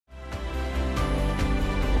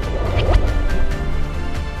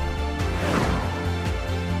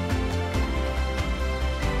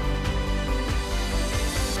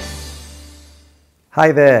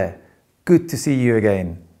Hi there, good to see you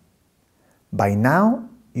again. By now,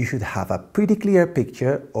 you should have a pretty clear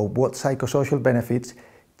picture of what psychosocial benefits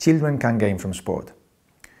children can gain from sport.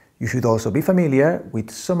 You should also be familiar with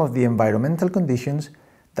some of the environmental conditions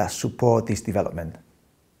that support this development.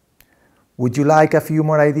 Would you like a few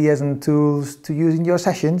more ideas and tools to use in your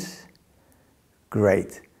sessions?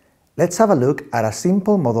 Great. Let's have a look at a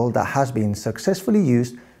simple model that has been successfully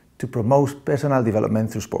used to promote personal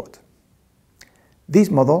development through sport. This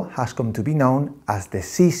model has come to be known as the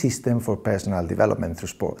C system for personal development through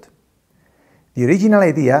sport. The original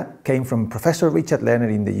idea came from Professor Richard Lerner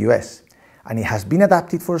in the US, and it has been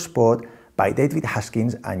adapted for sport by David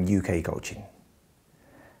Haskins and UK coaching.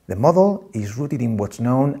 The model is rooted in what's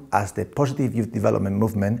known as the Positive Youth Development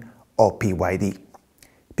Movement, or PYD.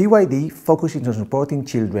 PYD focuses on supporting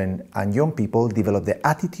children and young people develop the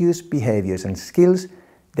attitudes, behaviors and skills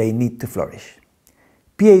they need to flourish.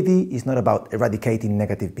 PYD is not about eradicating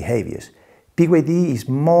negative behaviors. PYD is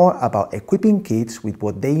more about equipping kids with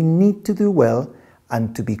what they need to do well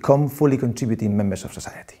and to become fully contributing members of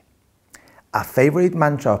society. A favorite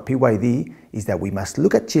mantra of PYD is that we must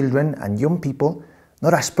look at children and young people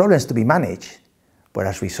not as problems to be managed, but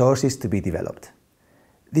as resources to be developed.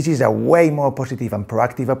 This is a way more positive and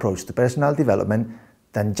proactive approach to personal development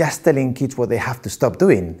than just telling kids what they have to stop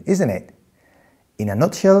doing, isn't it? In a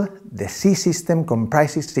nutshell, the C system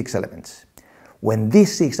comprises 6 elements. When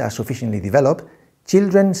these 6 are sufficiently developed,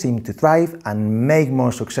 children seem to thrive and make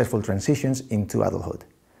more successful transitions into adulthood.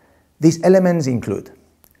 These elements include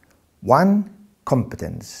 1.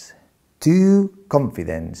 Competence, 2.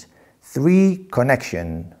 Confidence, 3.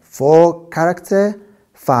 Connection, 4. Character,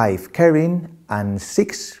 5. Caring, and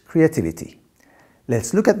 6. Creativity.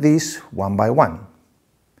 Let's look at these one by one.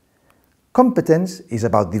 Competence is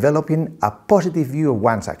about developing a positive view of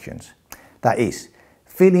one's actions. That is,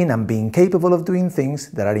 feeling and being capable of doing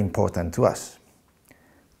things that are important to us.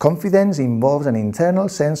 Confidence involves an internal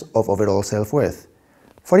sense of overall self-worth.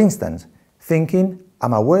 For instance, thinking,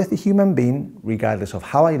 I'm a worthy human being regardless of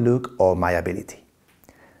how I look or my ability.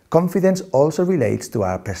 Confidence also relates to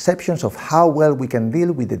our perceptions of how well we can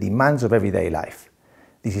deal with the demands of everyday life.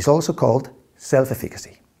 This is also called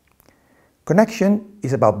self-efficacy. Connection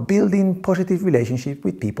is about building positive relationships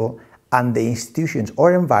with people and the institutions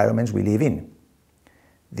or environments we live in.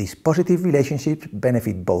 These positive relationships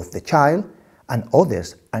benefit both the child and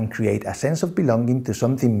others and create a sense of belonging to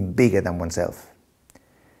something bigger than oneself.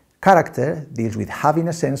 Character deals with having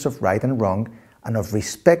a sense of right and wrong and of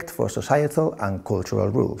respect for societal and cultural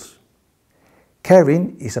rules.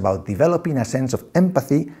 Caring is about developing a sense of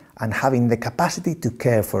empathy and having the capacity to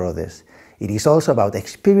care for others. It is also about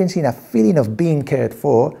experiencing a feeling of being cared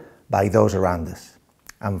for by those around us.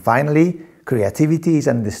 And finally, creativity is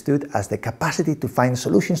understood as the capacity to find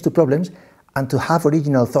solutions to problems and to have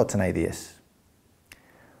original thoughts and ideas.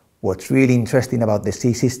 What's really interesting about the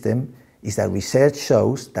C system is that research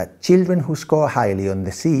shows that children who score highly on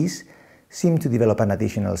the C's seem to develop an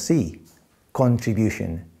additional C,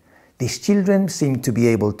 contribution. These children seem to be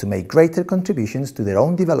able to make greater contributions to their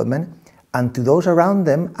own development and to those around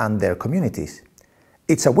them and their communities.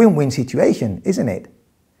 It's a win-win situation, isn't it?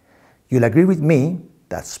 You'll agree with me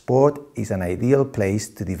that sport is an ideal place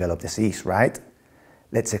to develop the C's, right?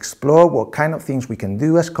 Let's explore what kind of things we can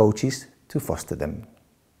do as coaches to foster them.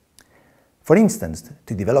 For instance,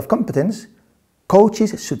 to develop competence,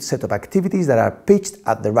 coaches should set up activities that are pitched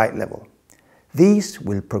at the right level. These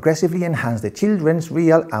will progressively enhance the children's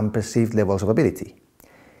real and perceived levels of ability.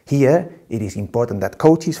 Here, it is important that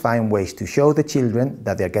coaches find ways to show the children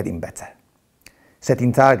that they are getting better.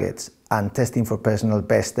 Setting targets and testing for personal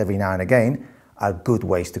best every now and again are good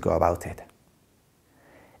ways to go about it.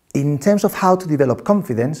 In terms of how to develop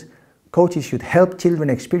confidence, coaches should help children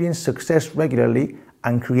experience success regularly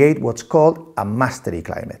and create what's called a mastery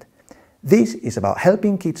climate. This is about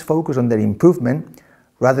helping kids focus on their improvement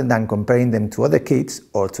rather than comparing them to other kids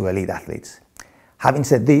or to elite athletes. Having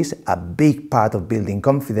said this, a big part of building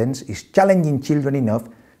confidence is challenging children enough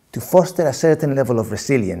to foster a certain level of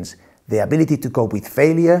resilience, the ability to cope with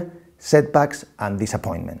failure, setbacks and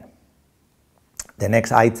disappointment. The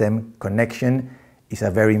next item, connection, is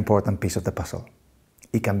a very important piece of the puzzle.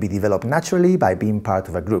 It can be developed naturally by being part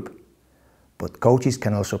of a group, but coaches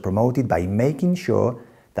can also promote it by making sure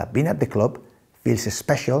that being at the club feels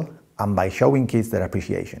special and by showing kids their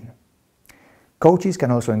appreciation. Coaches can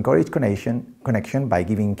also encourage connection by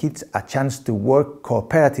giving kids a chance to work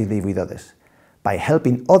cooperatively with others, by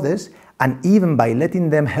helping others and even by letting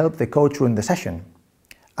them help the coach run the session.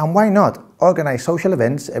 And why not organize social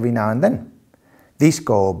events every now and then?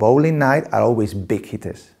 Disco or bowling night are always big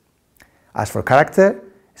hitters. As for character,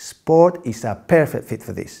 Sport is a perfect fit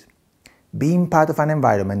for this. Being part of an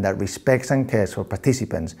environment that respects and cares for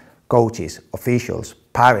participants, coaches, officials,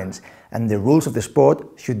 parents, and the rules of the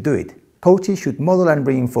sport should do it. Coaches should model and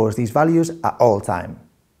reinforce these values at all times.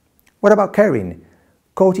 What about caring?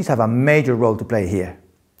 Coaches have a major role to play here.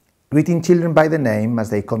 Greeting children by the name as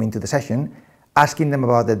they come into the session, asking them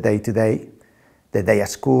about their day-to-day, the day at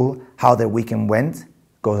school, how their weekend went,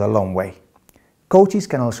 goes a long way. Coaches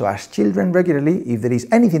can also ask children regularly if there is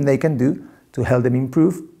anything they can do to help them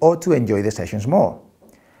improve or to enjoy the sessions more.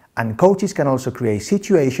 And coaches can also create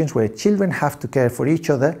situations where children have to care for each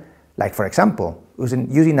other, like for example,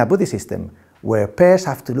 using a buddy system, where pairs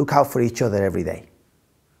have to look out for each other every day.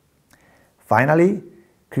 Finally,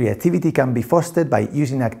 creativity can be fostered by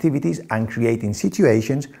using activities and creating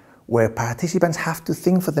situations where participants have to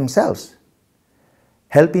think for themselves.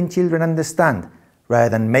 Helping children understand rather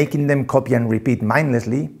than making them copy and repeat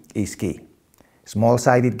mindlessly is key.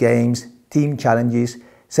 Small-sided games, team challenges,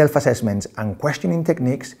 self-assessments and questioning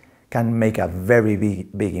techniques can make a very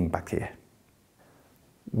big impact here.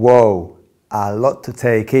 Whoa, a lot to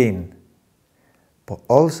take in, but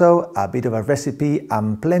also a bit of a recipe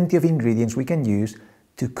and plenty of ingredients we can use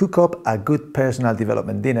to cook up a good personal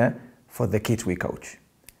development dinner for the kids we coach.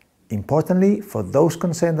 Importantly, for those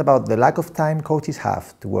concerned about the lack of time coaches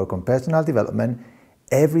have to work on personal development,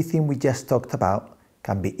 everything we just talked about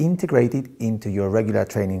can be integrated into your regular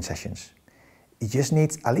training sessions. It just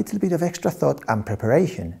needs a little bit of extra thought and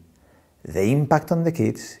preparation. The impact on the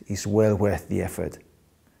kids is well worth the effort.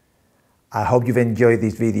 I hope you've enjoyed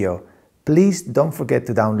this video. Please don't forget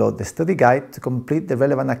to download the study guide to complete the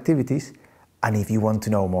relevant activities, and if you want to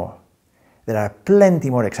know more, there are plenty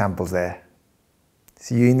more examples there.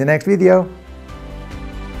 See you in the next video.